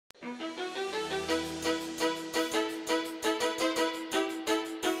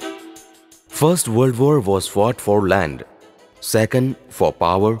First World War was fought for land, second for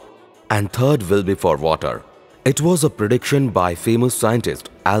power, and third will be for water. It was a prediction by famous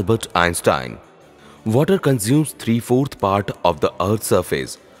scientist Albert Einstein. Water consumes 3/4 part of the Earth's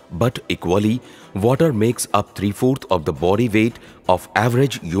surface, but equally, water makes up 3/4 of the body weight of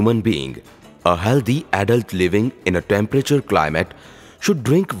average human being. A healthy adult living in a temperature climate should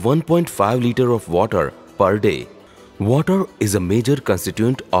drink 1.5 liters of water per day. Water is a major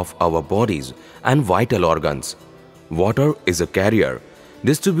constituent of our bodies and vital organs. Water is a carrier,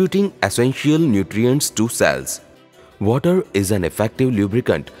 distributing essential nutrients to cells. Water is an effective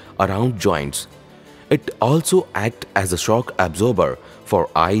lubricant around joints. It also acts as a shock absorber for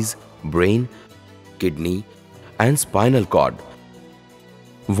eyes, brain, kidney, and spinal cord.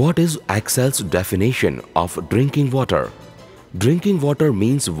 What is Axel's definition of drinking water? Drinking water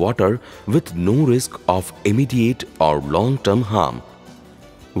means water with no risk of immediate or long-term harm,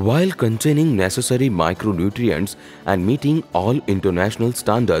 while containing necessary micronutrients and meeting all international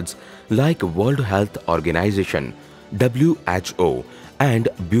standards like World Health Organization (WHO) and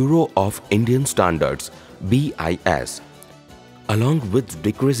Bureau of Indian Standards (BIS), along with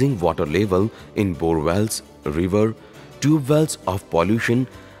decreasing water level in borewells, river, tube wells of pollution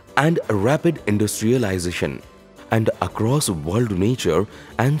and rapid industrialization, and across world nature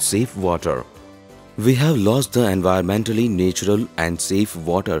and safe water. We have lost the environmentally natural and safe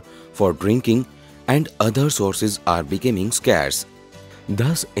water for drinking, and other sources are becoming scarce.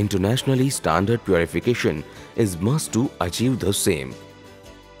 Thus, internationally standard purification is must to achieve the same.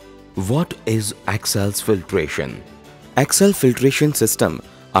 What is Axel's filtration? Axel filtration systems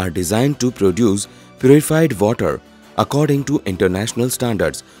are designed to produce purified water according to international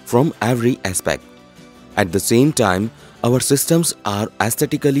standards from every aspect. At the same time, our systems are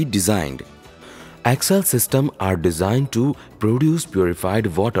aesthetically designed. Axel systems are designed to produce purified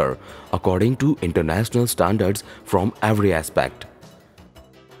water according to international standards from every aspect.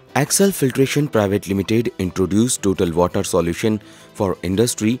 Axel Filtration Pvt Limited introduced total water solution for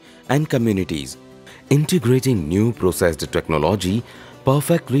industry and communities, integrating new processed technology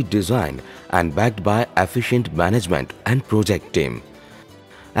perfectly designed and backed by efficient management and project team.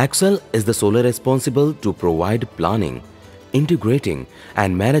 Axel is the solely responsible to provide planning, integrating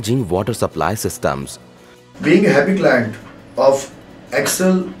and managing water supply systems. Being a happy client of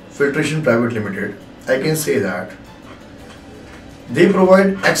Axel Filtration Pvt Limited, I can say that they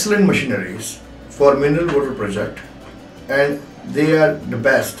provide excellent machineries for mineral water project, and they are the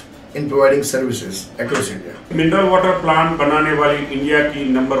best in providing services across India. Mineral water plant बनाने वाली India की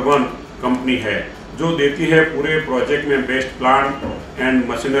number 1 company है, जो देती है पूरे project में best plant and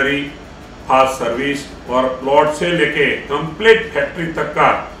machinery, fast service और प्लॉट से लेके कंप्लीट फैक्ट्री तक का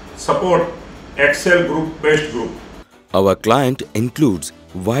support Excel group best group. Our client includes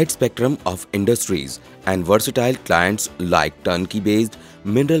wide spectrum of industries and versatile clients like turnkey-based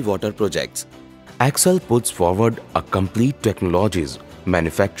mineral water projects. Axel puts forward a complete technologies,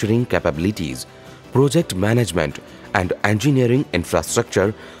 manufacturing capabilities, project management and engineering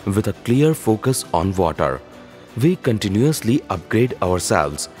infrastructure with a clear focus on water. We continuously upgrade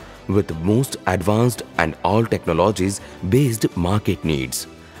ourselves with most advanced and all technologies based market needs.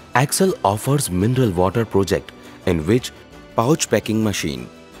 Axel offers mineral water project in which pouch packing machine,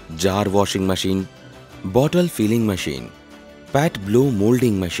 jar washing machine, bottle filling machine, pat blow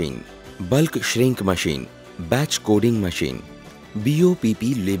molding machine, bulk shrink machine, batch coding machine,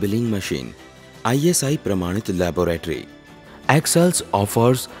 BOPP labeling machine, ISI Pramanit laboratory. Axels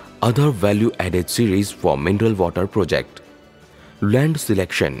offers other value-added series for mineral water project. Land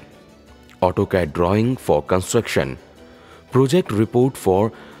selection, AutoCAD drawing for construction, project report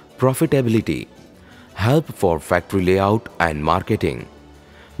for profitability, help for factory layout and marketing,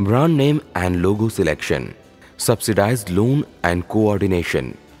 brand name and logo selection, subsidized loan and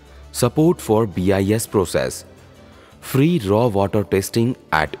coordination, support for BIS process, free raw water testing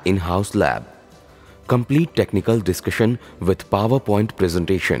at in-house lab, complete technical discussion with PowerPoint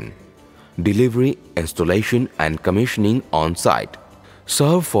presentation, delivery, installation and commissioning on site,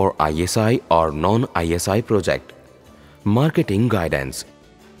 serve for ISI or non-ISI project, marketing guidance.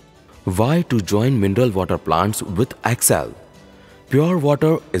 Why to join mineral water plants with Axel? Pure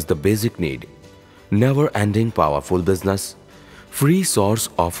water is the basic need, never-ending powerful business, free source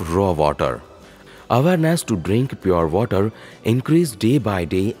of raw water. Awareness to drink pure water increase day by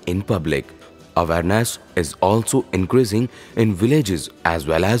day in public. Awareness is also increasing in villages as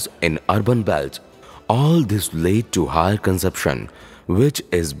well as in urban belts. All this lead to higher consumption, which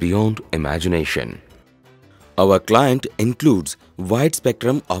is beyond imagination. Our client includes wide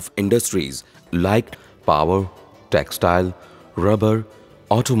spectrum of industries like power, textile, rubber,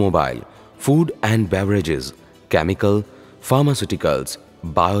 automobile, food and beverages, chemical, pharmaceuticals,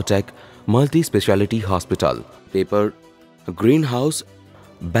 biotech, multi-speciality hospital, paper, greenhouse,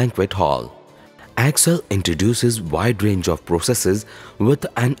 banquet hall. Excel introduces wide range of processes with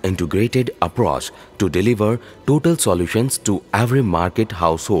an integrated approach to deliver total solutions to every market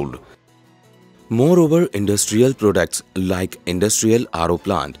household. Moreover, industrial products like industrial RO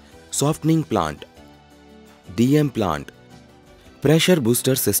plant, softening plant, DM plant, pressure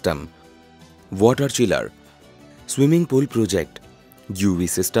booster system, water chiller, swimming pool project, UV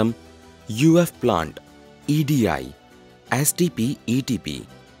system, UF plant, EDI, STP, ETP,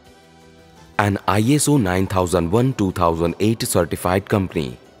 an ISO 9001-2008 certified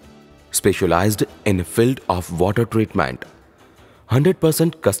company, specialized in field of water treatment,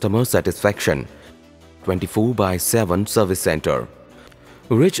 100% customer satisfaction, 24/7 service center,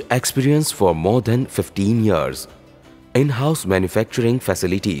 rich experience for more than 15 years, in-house manufacturing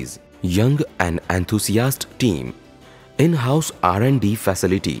facilities, young and enthusiast team, in-house R&D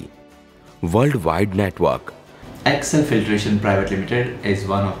facility, worldwide network. Excel Filtration Pvt Limited is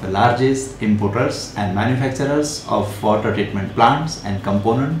one of the largest importers and manufacturers of water treatment plants and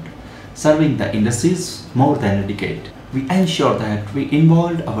components, serving the industries more than a decade. We ensure that we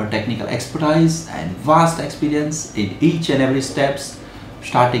involve our technical expertise and vast experience in each and every steps,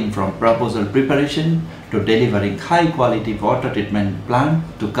 starting from proposal preparation to delivering high quality water treatment plant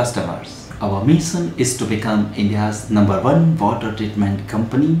to customers. Our mission is to become India's #1 water treatment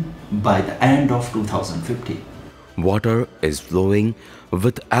company by the end of 2050. Water is flowing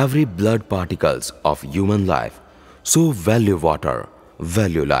with every blood particles of human life. So value water,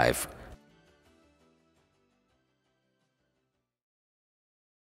 value life.